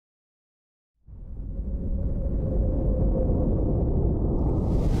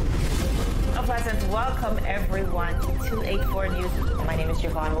Welcome everyone to 284 News. My name is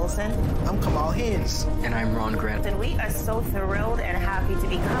Javon Wilson. I'm Kamal Haynes. And I'm Ron Grant. And we are so thrilled and happy to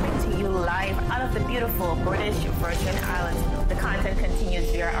be coming to you live out of the beautiful British Virgin Islands. The content continues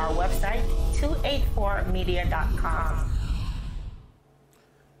via our website, 284media.com.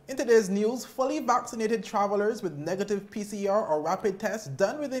 In today's news, fully vaccinated travelers with negative PCR or rapid tests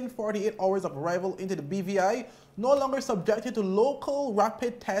done within 48 hours of arrival into the BVI no longer subjected to local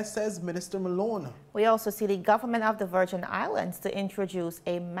rapid tests, says Minister Malone. We also see the government of the Virgin Islands to introduce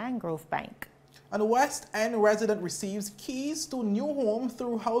a mangrove bank. And a West End resident receives keys to new home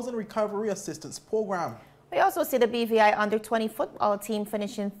through Housing Recovery Assistance Program. We also see the BVI under-20 football team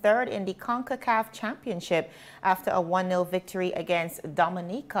finishing third in the CONCACAF Championship after a 1-0 victory against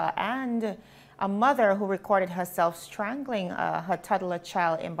Dominica, and a mother who recorded herself strangling her toddler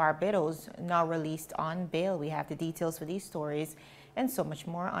child in Barbados now released on bail. We have the details for these stories and so much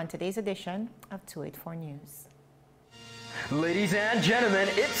more on today's edition of 284 News. Ladies and gentlemen,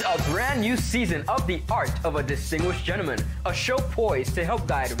 it's a brand new season of The Art of a Distinguished Gentleman, a show poised to help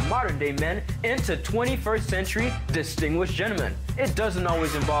guide modern-day men into 21st century distinguished gentlemen. It doesn't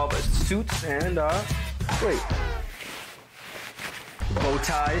always involve suits and, bow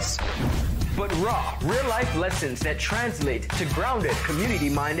ties, but raw, real-life lessons that translate to grounded,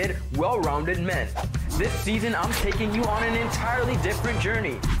 community-minded, well-rounded men. This season, I'm taking you on an entirely different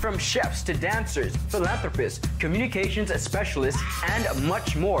journey, from chefs to dancers, philanthropists, communications specialists, and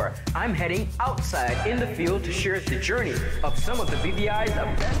much more. I'm heading outside in the field to share the journey of some of the BVI's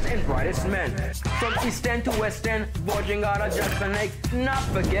best and brightest men. From East End to West End, Bojangara, Jackson Lake, not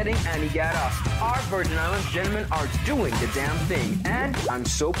forgetting Anigata. Our Virgin Islands gentlemen are doing the damn thing, and I'm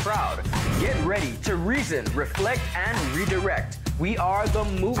so proud. Get ready to reason, reflect, and redirect. We are the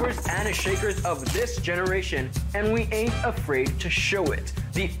movers and shakers of this generation, and we ain't afraid to show it.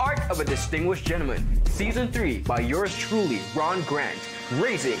 The Art of a Distinguished Gentleman, Season 3 by yours truly, Ron Grant,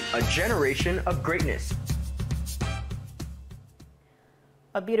 raising a generation of greatness.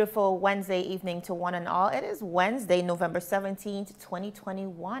 A beautiful Wednesday evening to one and all. It is Wednesday, November 17th,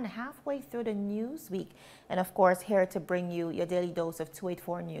 2021, halfway through the news week. And of course, here to bring you your daily dose of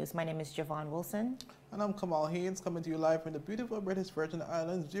 284 News. My name is Javon Wilson. And I'm Kamal Haynes, coming to you live from the beautiful British Virgin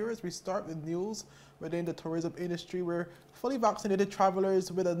Islands. Viewers, we start with news within the tourism industry, where fully vaccinated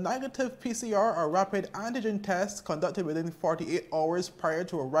travelers with a negative PCR or rapid antigen test conducted within 48 hours prior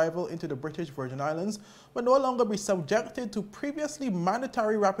to arrival into the British Virgin Islands will no longer be subjected to previously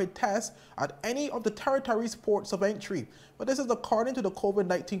mandatory rapid tests at any of the territory's ports of entry. But this is according to the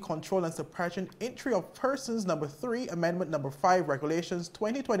COVID-19 Control and Suppression Entry of Persons No. 3, Amendment No. 5, Regulations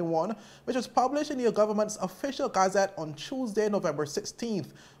 2021, which was published in the government's official gazette on Tuesday, November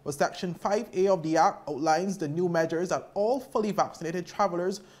 16th. Well, Section 5A of the Act outlines the new measures that all fully vaccinated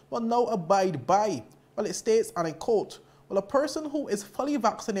travelers will now abide by. Well, it states, and I quote, "Well, a person who is fully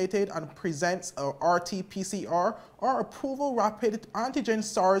vaccinated and presents a RT-PCR or approval rapid antigen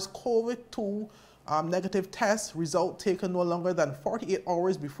SARS-CoV-2 negative test result taken no longer than 48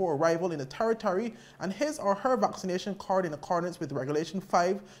 hours before arrival in the territory, and his or her vaccination card in accordance with Regulation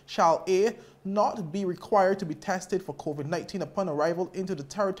 5 shall A, not be required to be tested for COVID-19 upon arrival into the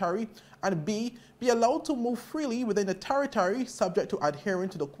territory, and B, be allowed to move freely within the territory subject to adhering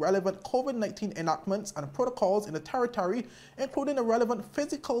to the relevant COVID-19 enactments and protocols in the territory, including the relevant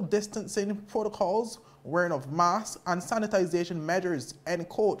physical distancing protocols, wearing of masks, and sanitization measures," end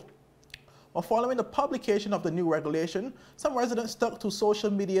quote. Well, following the publication of the new regulation, some residents stuck to social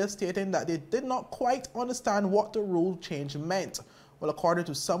media stating that they did not quite understand what the rule change meant. Well, according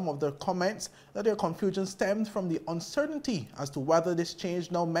to some of their comments, that their confusion stemmed from the uncertainty as to whether this change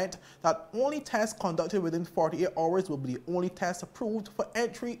now meant that only tests conducted within 48 hours will be the only test approved for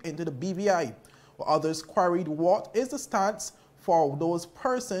entry into the BVI. Well, others queried what is the stance for those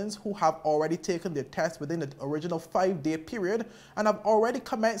persons who have already taken their test within the original 5-day period and have already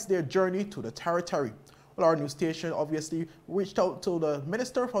commenced their journey to the territory. Well, our news station obviously reached out to the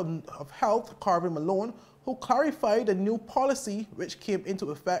Minister of Health, Malone, who clarified the new policy which came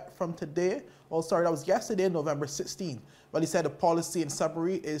into effect from today. Oh, sorry, that was yesterday, November 16th. Well, he said the policy in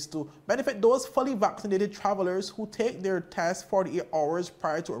summary is to benefit those fully vaccinated travelers who take their test 48 hours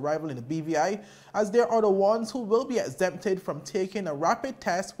prior to arrival in the BVI, as they are the ones who will be exempted from taking a rapid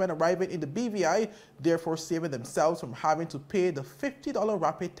test when arriving in the BVI, therefore saving themselves from having to pay the $50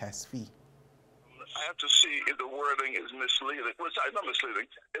 rapid test fee. I have to see if the wording is misleading. Well, sorry, not misleading.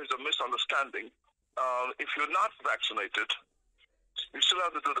 It's a misunderstanding. If you're not vaccinated, you still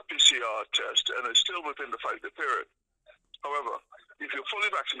have to do the PCR test, and it's still within the 5-day period. However, if you're fully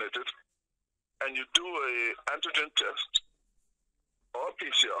vaccinated and you do a antigen test or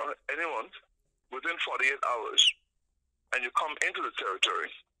PCR, anyone, within 48 hours and you come into the territory,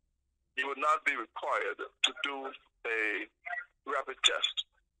 you would not be required to do a rapid test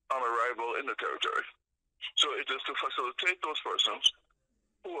on arrival in the territory. So it is to facilitate those persons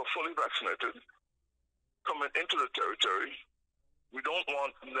who are fully vaccinated coming into the territory. We don't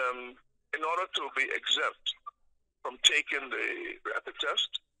want them, in order to be exempt from taking the rapid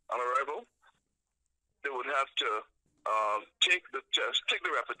test on arrival, they would have to take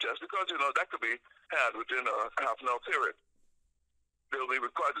the rapid test, because, that could be had within a half an hour period. They'll be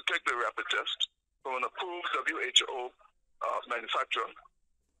required to take the rapid test from an approved WHO manufacturer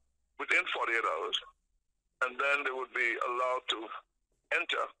within 48 hours, and then they would be allowed to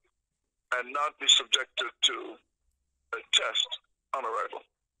enter and not be subjected to a test on arrival.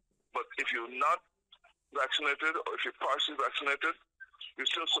 But if you're not vaccinated, or if you're partially vaccinated, you're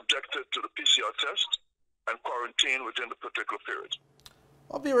still subjected to the PCR test and quarantine within the particular period.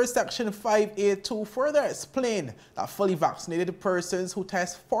 Well, Section 5A2 further explained that fully vaccinated persons who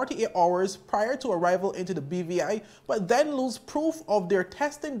test 48 hours prior to arrival into the BVI but then lose proof of their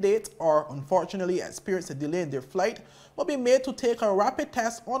testing date or unfortunately experience a delay in their flight will be made to take a rapid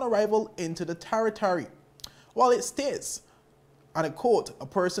test on arrival into the territory. While it states, and I quote, a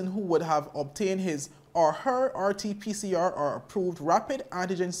person who would have obtained his or her RT-PCR or approved rapid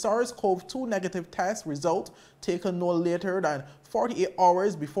antigen SARS-CoV-2 negative test result taken no later than 48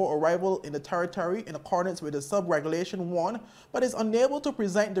 hours before arrival in the territory in accordance with the Sub-Regulation 1, but is unable to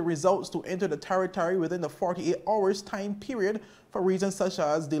present the results to enter the territory within the 48 hours time period for reasons such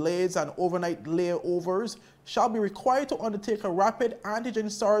as delays and overnight layovers, shall be required to undertake a rapid antigen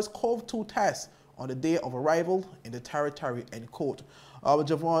SARS-CoV-2 test on the day of arrival in the territory, end quote.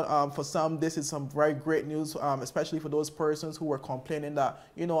 Javon, for some, this is some very great news, especially for those persons who were complaining that,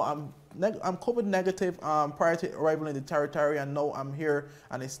 I'm COVID negative prior to arrival in the territory, and now I'm here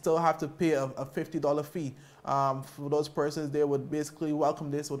and I still have to pay a $50 fee. For those persons, they would basically welcome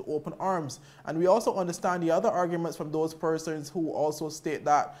this with open arms. And we also understand the other arguments from those persons who also state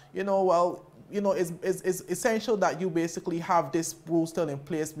that, it's essential that you basically have this rule still in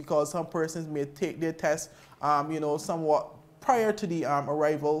place, because some persons may take their test, somewhat prior to the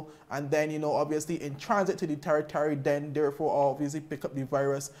arrival, and then, obviously in transit to the territory, then therefore obviously pick up the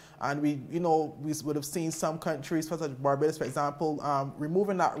virus. And we would have seen some countries, such as Barbados, for example,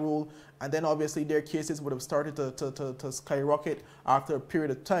 removing that rule, and then obviously their cases would have started to skyrocket after a period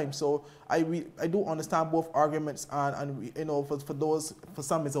of time. So I do understand both arguments, and for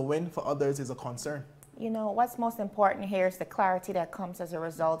some it's a win, for others it's a concern. What's most important here is the clarity that comes as a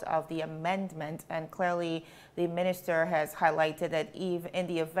result of the amendment, and clearly the minister has highlighted that even in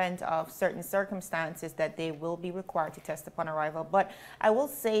the event of certain circumstances that they will be required to test upon arrival. But I will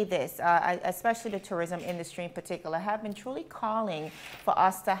say this, especially the tourism industry in particular, have been truly calling for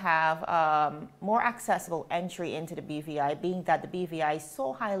us to have more accessible entry into the BVI, being that the BVI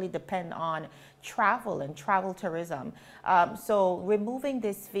so highly depend on travel and travel tourism. So removing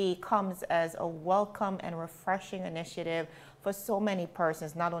this fee comes as a welcome and refreshing initiative for so many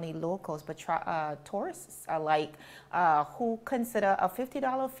persons, not only locals, but tourists alike, who consider a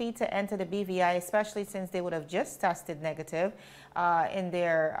 $50 fee to enter the BVI, especially since they would have just tested negative in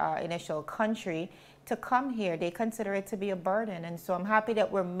their initial country. To come here, they consider it to be a burden. And so I'm happy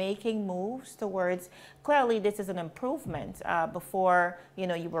that we're making moves towards, clearly this is an improvement. Before,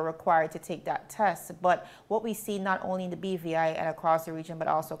 you were required to take that test. But what we see not only in the BVI and across the region, but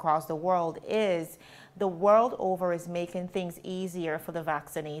also across the world, is the world over is making things easier for the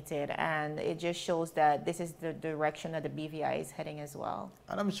vaccinated. And it just shows that this is the direction that the BVI is heading as well.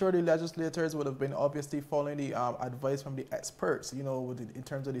 And I'm sure the legislators would have been obviously following the advice from the experts, in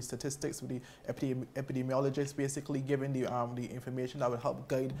terms of the statistics, with the epidemiologists basically giving the information that would help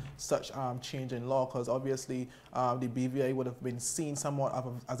guide such change in law, because obviously the BVI would have been seen somewhat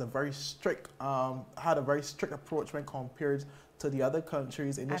as a very strict, had a very strict approach when compared to the other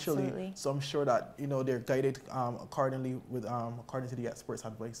countries initially. Absolutely. So I'm sure that they're guided accordingly with according to the experts'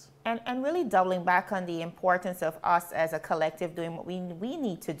 advice. And really doubling back on the importance of us as a collective doing what we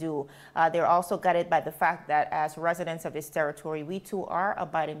need to do. They're also guided by the fact that as residents of this territory, we too are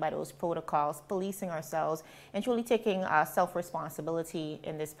abiding by those protocols, policing ourselves, and truly taking self-responsibility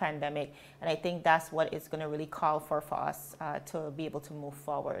in this pandemic. And I think that's what it's going to really call for us to be able to move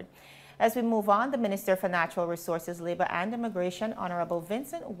forward. As we move on, the Minister for Natural Resources, Labor and Immigration, Honorable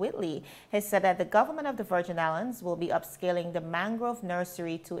Vincent Whitley, has said that the government of the Virgin Islands will be upscaling the Mangrove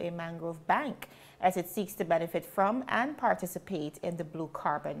Nursery to a mangrove bank as it seeks to benefit from and participate in the blue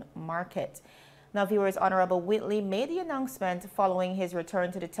carbon market. Now, viewers, Honorable Whitley made the announcement following his return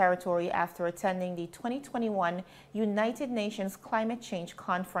to the territory after attending the 2021 United Nations Climate Change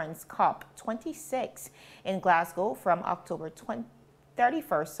Conference, COP26, in Glasgow from October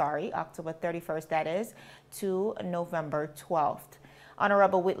 31st, that is, to November 12th.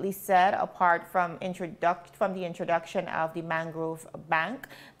 Honorable Whitley said, apart from the introduction of the Mangrove Bank,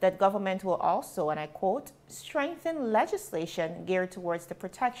 that government will also, and I quote, strengthen legislation geared towards the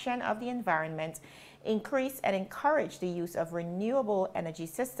protection of the environment, increase and encourage the use of renewable energy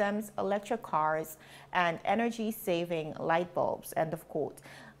systems, electric cars, and energy-saving light bulbs, end of quote.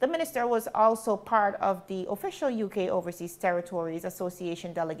 The minister was also part of the official UK Overseas Territories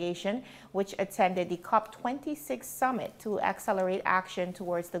Association delegation, which attended the COP26 summit to accelerate action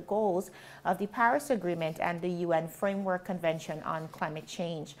towards the goals of the Paris Agreement and the UN Framework Convention on Climate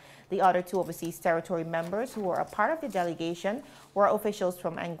Change. The other two overseas territory members who were a part of the delegation were officials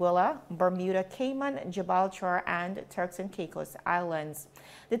from Anguilla, Bermuda, Cayman, Gibraltar, and Turks and Caicos Islands.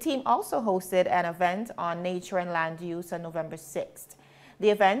 The team also hosted an event on nature and land use on November 6th. The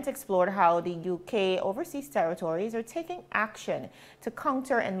event explored how the UK overseas territories are taking action to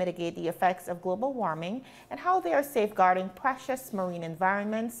counter and mitigate the effects of global warming and how they are safeguarding precious marine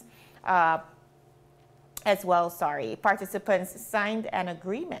environments as well. Participants signed an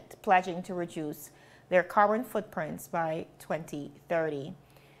agreement pledging to reduce their carbon footprints by 2030.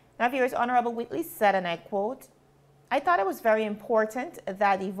 Now, viewers, Honorable Whitley said, and I quote, I thought it was very important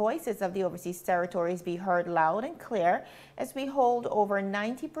that the voices of the overseas territories be heard loud and clear as we hold over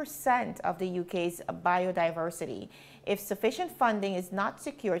 90% of the UK's biodiversity. If sufficient funding is not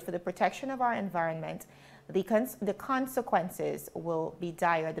secured for the protection of our environment, the consequences will be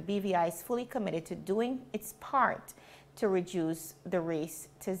dire. The BVI is fully committed to doing its part to reduce the race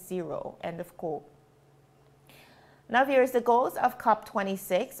to zero, end of quote. Now, viewers, the goals of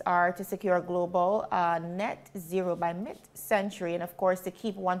COP26 are to secure global net zero by mid-century and, of course, to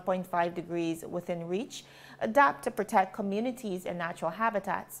keep 1.5 degrees within reach, adapt to protect communities and natural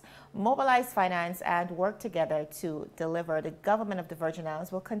habitats, mobilize finance, and work together to deliver. The government of the Virgin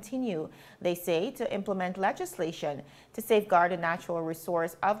Islands will continue, they say, to implement legislation to safeguard the natural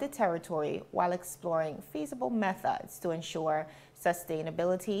resource of the territory while exploring feasible methods to ensure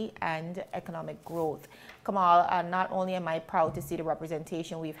sustainability and economic growth. Kamal, not only am I proud to see the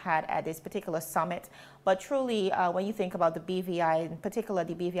representation we've had at this particular summit, but truly when you think about the BVI, in particular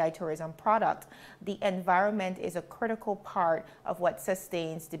the BVI tourism product, the environment is a critical part of what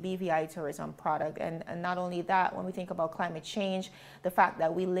sustains the BVI tourism product. And not only that, when we think about climate change, the fact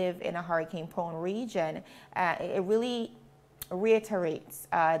that we live in a hurricane-prone region, it really reiterates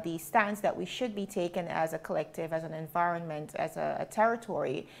the stance that we should be taking as a collective, as an environment, as a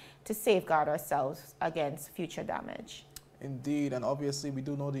territory, to safeguard ourselves against future damage. Indeed, and obviously we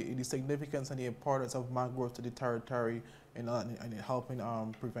do know the significance and the importance of mangrove to the territory in helping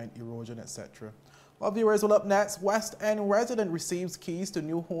prevent erosion, etc. Well, viewers, well, up next, West End resident receives keys to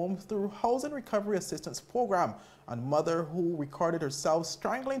new home through Housing Recovery Assistance Program, and mother who recorded herself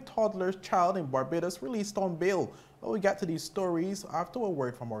strangling toddler child in Barbados released on bail. Well, we get to these stories after a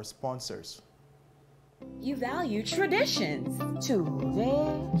word from our sponsors. You value traditions.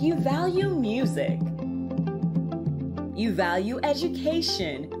 Today. You value music. You value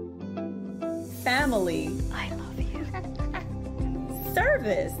education. Family. I love you.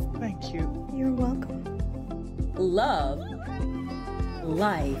 Service. Thank you. You're welcome. Love.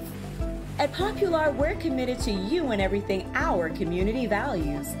 Life. At Popular, we're committed to you and everything our community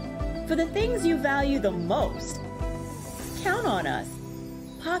values. For the things you value the most, count on us.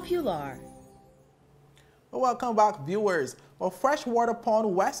 Popular. Well, welcome back, viewers. Well, Freshwater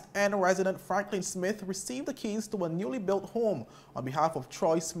Pond West End resident Franklin Smith received the keys to a newly built home on behalf of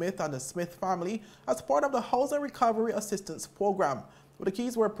Troy Smith and the Smith family as part of the Housing Recovery Assistance Program. Well, the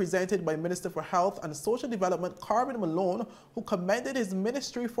keys were presented by Minister for Health and Social Development Carmen Malone, who commended his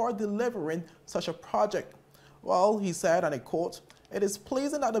ministry for delivering such a project. Well, he said, and I quote, "It is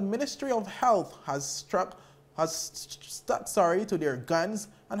pleasing that the Ministry of Health has stuck to their guns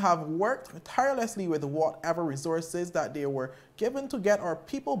and have worked tirelessly with whatever resources that they were given to get our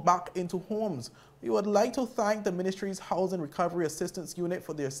people back into homes. We would like to thank the Ministry's Housing Recovery Assistance Unit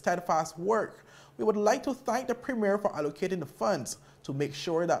for their steadfast work. We would like to thank the Premier for allocating the funds to make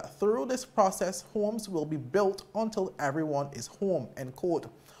sure that through this process, homes will be built until everyone is home," end quote.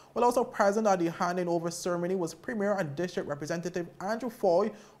 Well, also present at the handing over ceremony was Premier and District Representative Andrew Foy,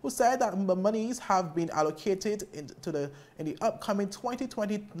 who said that the monies have been allocated in the upcoming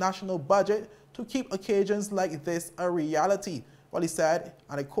 2020 national budget to keep occasions like this a reality. Well, he said,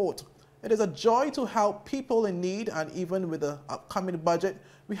 and I quote, It is a joy to help people in need, and even with the upcoming budget,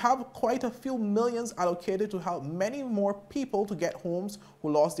 we have quite a few millions allocated to help many more people to get homes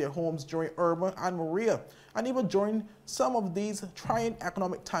who lost their homes during Irma and Maria, and even during some of these trying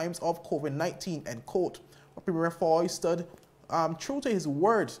economic times of COVID-19, end quote. Premier Foy stood true to his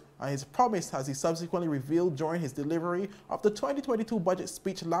word and his promise, as he subsequently revealed during his delivery of the 2022 budget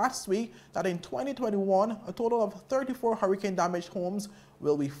speech last week, that in 2021, a total of 34 hurricane-damaged homes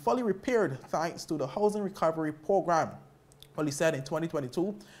will be fully repaired thanks to the Housing Recovery Program. Well, he said in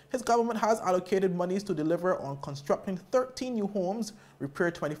 2022, his government has allocated monies to deliver on constructing 13 new homes, repair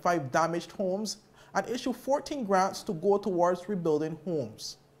 25 damaged homes, and issue 14 grants to go towards rebuilding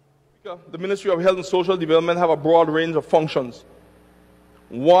homes. The Ministry of Health and Social Development have a broad range of functions,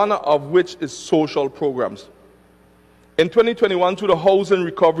 one of which is social programs. In 2021, through the Housing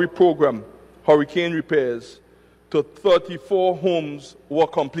Recovery Program, hurricane repairs to 34 homes were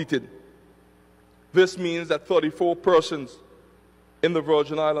completed. This means that 34 persons in the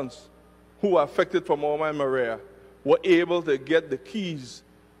Virgin Islands who were affected from Irma and Maria were able to get the keys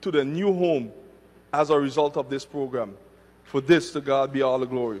to the new home as a result of this program. For this, to God be all the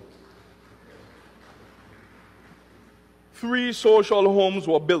glory. 3 social homes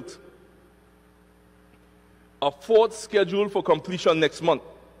were built. A 4th scheduled for completion next month.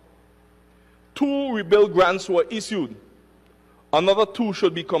 2 rebuild grants were issued. Another 2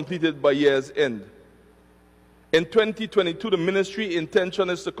 should be completed by year's end. In 2022, the ministry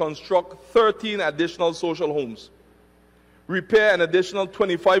intention is to construct 13 additional social homes, repair an additional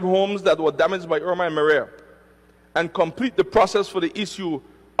 25 homes that were damaged by Irma and Maria, and complete the process for the issue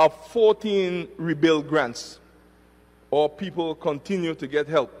of 14 rebuild grants. Our people continue to get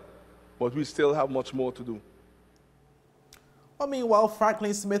help, but we still have much more to do. Well, meanwhile,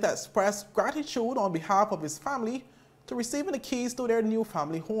 Franklin Smith expressed gratitude on behalf of his family to receiving the keys to their new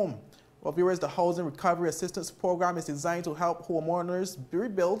family home. Well, viewers, the Housing Recovery Assistance Program is designed to help homeowners be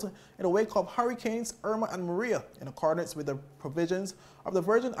rebuilt in the wake of Hurricanes Irma and Maria, in accordance with the provisions of the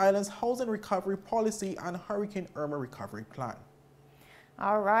Virgin Islands Housing Recovery Policy and Hurricane Irma Recovery Plan.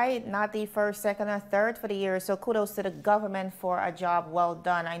 All right, not the first, second, or third for the year. So kudos to the government for a job well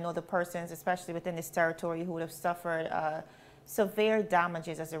done. I know the persons, especially within this territory, who would have suffered severe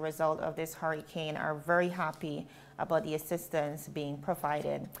damages as a result of this hurricane are very happy about the assistance being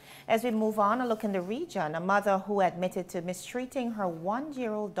provided. As we move on, a look in the region, a mother who admitted to mistreating her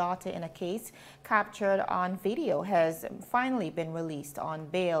 1-year-old daughter in a case captured on video has finally been released on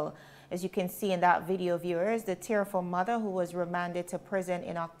bail. As you can see in that video, viewers, the tearful mother, who was remanded to prison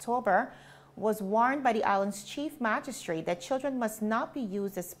in October, was warned by the island's chief magistrate that children must not be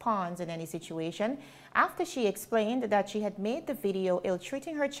used as pawns in any situation, after she explained that she had made the video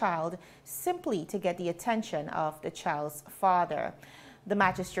ill-treating her child simply to get the attention of the child's father. The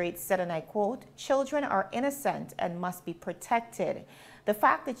magistrate said, and I quote, "Children are innocent and must be protected. The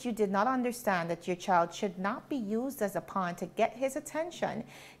fact that you did not understand that your child should not be used as a pawn to get his attention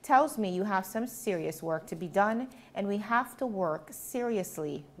tells me you have some serious work to be done, and we have to work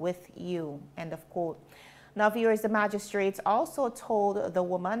seriously with you," end of quote. Now, viewers, the magistrates also told the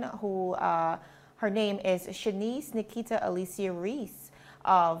woman, who her name is Shanice Nikita Alicia Reese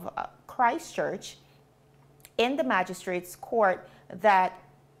of Christchurch, in the magistrate's court that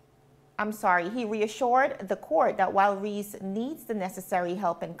he reassured the court that while Reese needs the necessary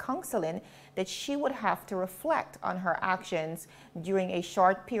help and counseling, that she would have to reflect on her actions during a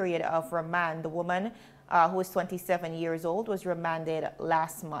short period of remand. The woman, who is 27 years old, was remanded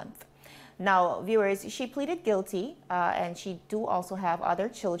last month. Now, viewers, she pleaded guilty, and she do also have other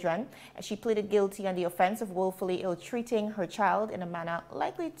children. She pleaded guilty on the offense of willfully ill-treating her child in a manner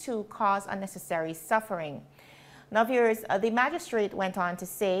likely to cause unnecessary suffering. Now, viewers, the magistrate went on to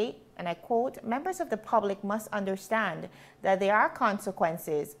say, and I quote, "Members of the public must understand that there are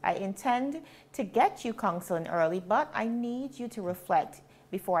consequences. I intend to get you counseling early, but I need you to reflect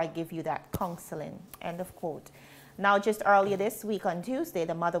before I give you that counseling," end of quote. Now, just earlier this week on Tuesday,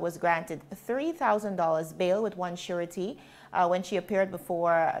 the mother was granted $3,000 bail with one surety when she appeared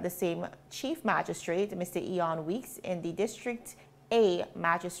before the same chief magistrate, Mr. Eon Weeks, in the District A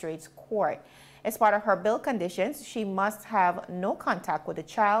Magistrates Court. As part of her bail conditions, she must have no contact with the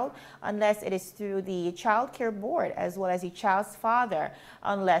child unless it is through the Child Care Board, as well as the child's father,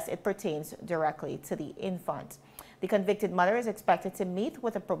 unless it pertains directly to the infant. The convicted mother is expected to meet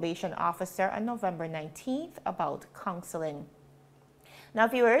with a probation officer on November 19th about counseling. Now,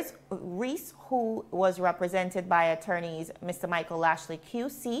 viewers, Reese, who was represented by attorneys Mr. Michael Lashley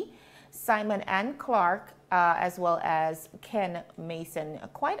QC, Simon Ann Clark, as well as Ken Mason.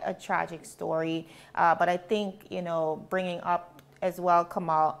 Quite a tragic story, but I think, you know, bringing up as well,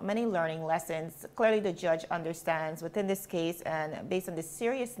 Kamal, many learning lessons. Clearly, the judge understands within this case and based on the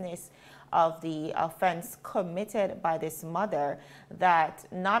seriousness of the offense committed by this mother, that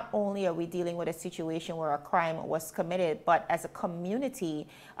not only are we dealing with a situation where a crime was committed, but as a community,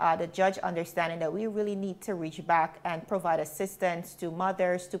 the judge understanding that we really need to reach back and provide assistance to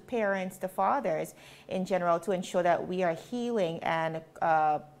mothers, to parents, to fathers in general, to ensure that we are healing and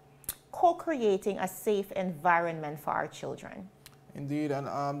co-creating a safe environment for our children. Indeed,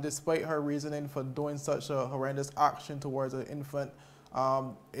 and despite her reasoning for doing such a horrendous action towards an infant,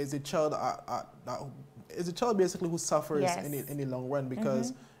 is a child basically who suffers in the long run,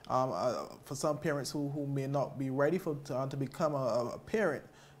 because for some parents who may not be ready to become a parent,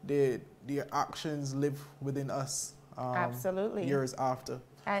 their actions live within us absolutely years after.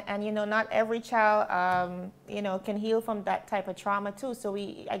 And you know, not every child, you know, can heal from that type of trauma too. So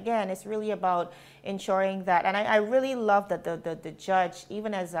again, it's really about ensuring that. And I really love that the judge,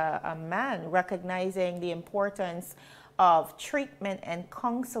 even as a man, recognizing the importance of treatment and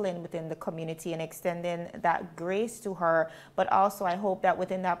counseling within the community and extending that grace to her. But also, I hope that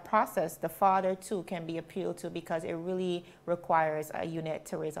within that process, the father too can be appealed to, because it really requires a unit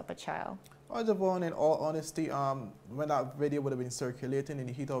to raise up a child. Well, Javon, in all honesty, when that video would have been circulating in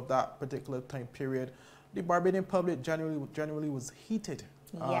the heat of that particular time period, the Barbadian public generally was heated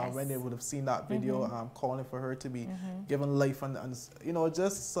when they would have seen that video, calling for her to be given life and you know,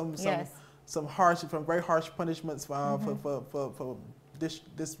 just some very harsh punishments for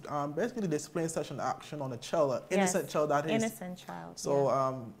basically displaying such an action on a child, an innocent child that is. Innocent child.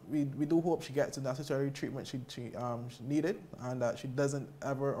 So we do hope she gets the necessary treatment she needed, and that she doesn't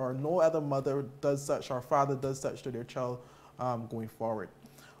ever, or no other mother does such, or father does such to their child going forward.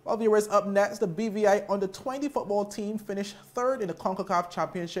 Well, viewers, up next, the BVI under-20 football team finished third in the CONCACAF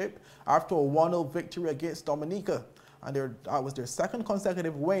Championship after a 1-0 victory against Dominica. And that was their second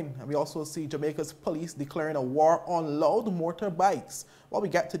consecutive win. And we also see Jamaica's police declaring a war on loud motorbikes. Well, we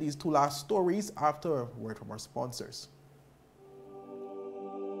get to these two last stories after a word from our sponsors.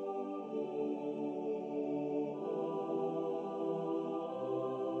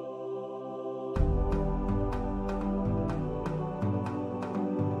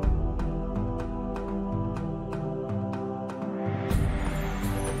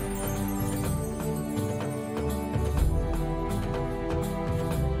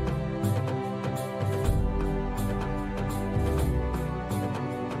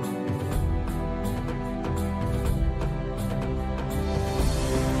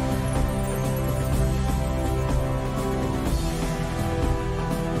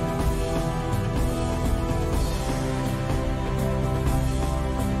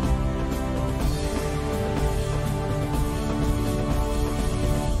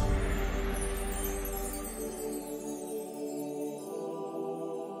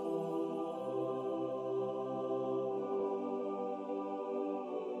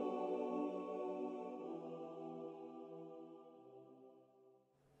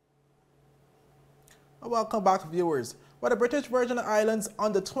 Welcome back, viewers. Well, the British Virgin Islands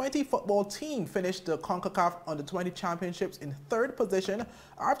under-20 football team finished the CONCACAF under-20 championships in third position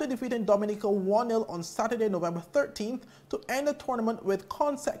after defeating Dominica 1-0 on Saturday, November 13th to end the tournament with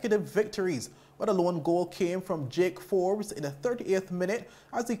consecutive victories. Well, the lone goal came from Jake Forbes in the 38th minute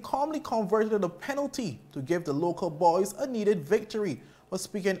as he calmly converted a penalty to give the local boys a needed victory. Well,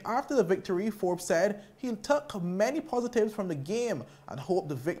 speaking after the victory, Forbes said he took many positives from the game and hoped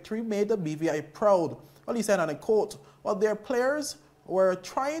the victory made the BVI proud. Well, he said, and I quote, "Well, their players were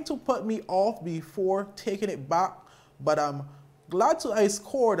trying to put me off before taking it back, but I'm glad I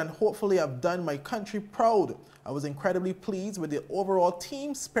scored and hopefully I've done my country proud. I was incredibly pleased with the overall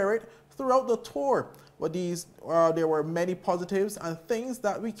team spirit throughout the tour. Well, there were many positives and things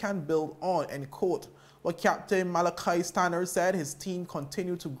that we can build on," end quote. Well, Captain Malachi Stanner said his team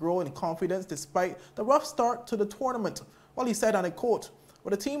continued to grow in confidence despite the rough start to the tournament. Well, he said, and I quote,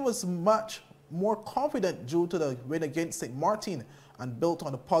 "Well, the team was much more confident due to the win against St. Martin and built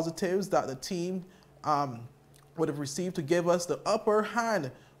on the positives that the team would have received to give us the upper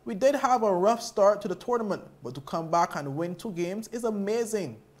hand. We did have a rough start to the tournament, but to come back and win 2 games is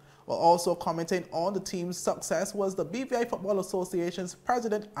amazing." Well, also commenting on the team's success was the BVI Football Association's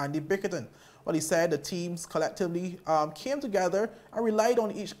president, Andy Bickerton. Well, he said the teams collectively came together and relied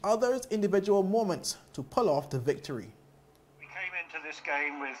on each other's individual moments to pull off the victory. We came into this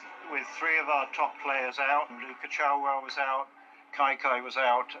game with 3 of our top players out. Luca Chilwell was out, Kai was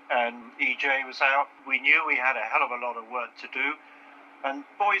out, and EJ was out. We knew we had a hell of a lot of work to do. And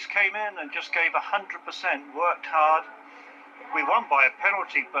boys came in and just gave 100%, worked hard. We won by a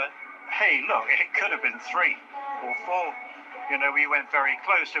penalty, but hey, look, it could have been 3 or 4. You know, we went very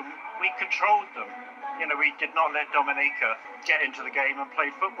close and we controlled them. You know, we did not let Dominica get into the game and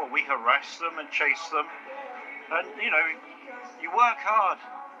play football. We harassed them and chased them. And, you know, you work hard.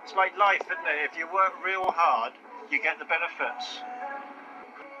 It's like life, isn't it? If you work real hard, you get the benefits.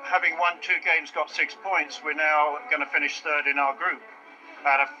 Having won 2 games, got 6 points, we're now going to finish third in our group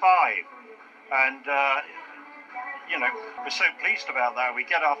out of 5. And, you know, we're so pleased about that. We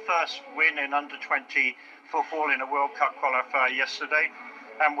get our first win in under-20 football in a World Cup qualifier yesterday,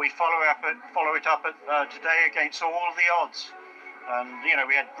 and we follow it up today against all the odds. And, you know,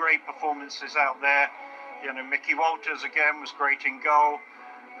 we had great performances out there. You know, Mickey Walters, again, was great in goal.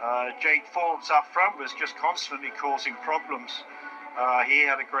 Jake Forbes up front was just constantly causing problems. He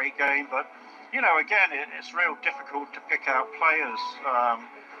had a great game, but, you know, again, it's real difficult to pick out players.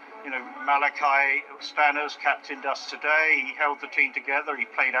 You know, Malachi Stanners captained us today. He held the team together. He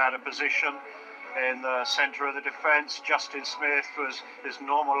played out of position in the centre of the defence. Justin Smith was his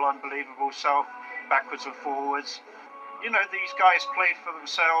normal, unbelievable self, backwards and forwards. You know, these guys played for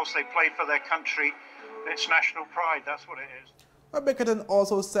themselves. They played for their country. It's national pride. That's what it is. Bickerton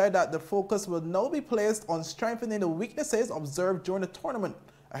also said that the focus will now be placed on strengthening the weaknesses observed during the tournament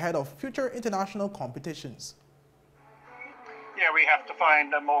ahead of future international competitions. Yeah, we have to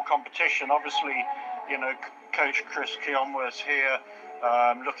find more competition. Obviously, you know, Coach Chris Keon was here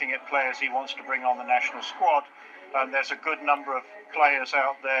looking at players he wants to bring on the national squad. And there's a good number of players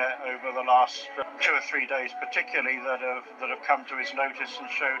out there over the last 2 or 3 days particularly that have come to his notice and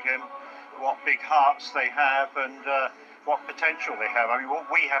showed him what big hearts they have and what potential they have. I mean, what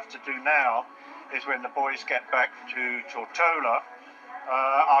we have to do now is when the boys get back to Tortola,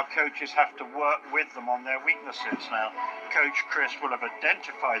 our coaches have to work with them on their weaknesses. Now, Coach Chris will have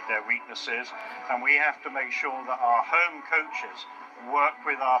identified their weaknesses, and we have to make sure that our home coaches work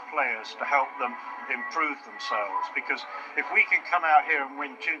with our players to help them improve themselves. Because if we can come out here and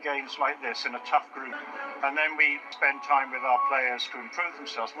win 2 games like this in a tough group, and then we spend time with our players to improve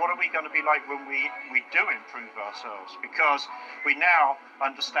themselves, what are we going to be like when we do improve ourselves? Because we now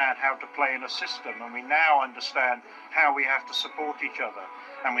understand how to play in a system, and we now understand how we have to support each other,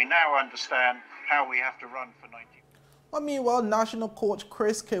 and we now understand how we have to run for 90 minutes. Well, meanwhile, national coach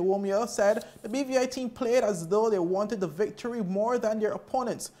Chris Kewomia said the BVI team played as though they wanted the victory more than their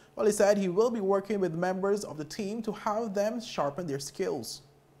opponents. Well, he said he will be working with members of the team to have them sharpen their skills.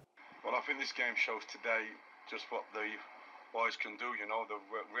 Well, I think this game shows today just what the boys can do. You know, they've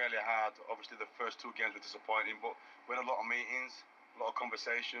worked really hard. Obviously, the first 2 games were disappointing, but we had a lot of meetings, a lot of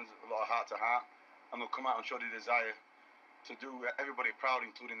conversations, a lot of heart-to-heart, and they'll come out and show the desire to do everybody proud,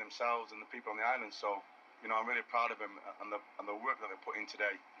 including themselves and the people on the island. So, you know, I'm really proud of them and the work that they put in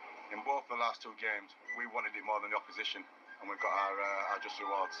today. In both the last 2 games, we wanted it more than the opposition, and we got our just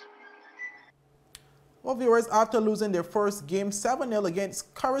rewards. Well, viewers, after losing their first game 7-0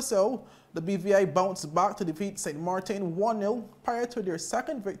 against Curacao, the BVI bounced back to defeat St. Martin 1-0 prior to their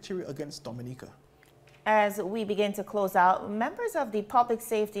second victory against Dominica. As we begin to close out, members of the Public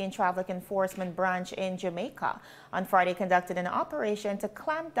Safety and Traffic Enforcement Branch in Jamaica on Friday conducted an operation to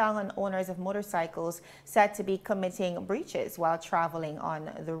clamp down on owners of motorcycles said to be committing breaches while traveling on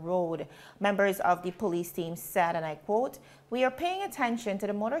the road. Members of the police team said, and I quote, "We are paying attention to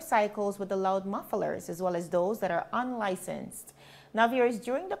the motorcycles with the loud mufflers as well as those that are unlicensed." Now, viewers,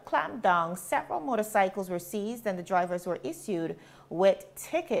 during the clampdown, several motorcycles were seized and the drivers were issued with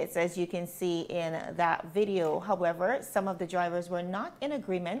tickets, as you can see in that video. However, some of the drivers were not in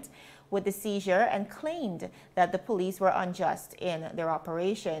agreement with the seizure and claimed that the police were unjust in their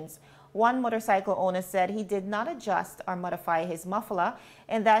operations. One motorcycle owner said he did not adjust or modify his muffler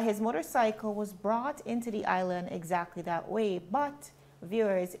and that his motorcycle was brought into the island exactly that way. But,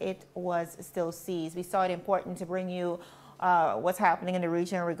 viewers, it was still seized. We saw it important to bring you what's happening in the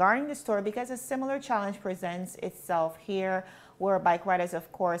region regarding the story because a similar challenge presents itself here, where bike riders,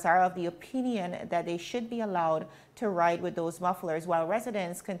 of course, are of the opinion that they should be allowed to ride with those mufflers, while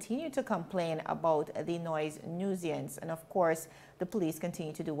residents continue to complain about the noise nuisance. And of course, the police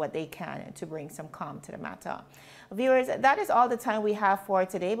continue to do what they can to bring some calm to the matter. Viewers, that is all the time we have for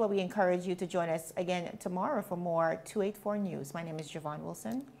today, but we encourage you to join us again tomorrow for more 284 News. My name is Javon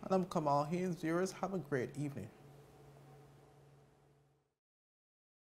Wilson. And I'm Kamal Haynes. Viewers, have a great evening.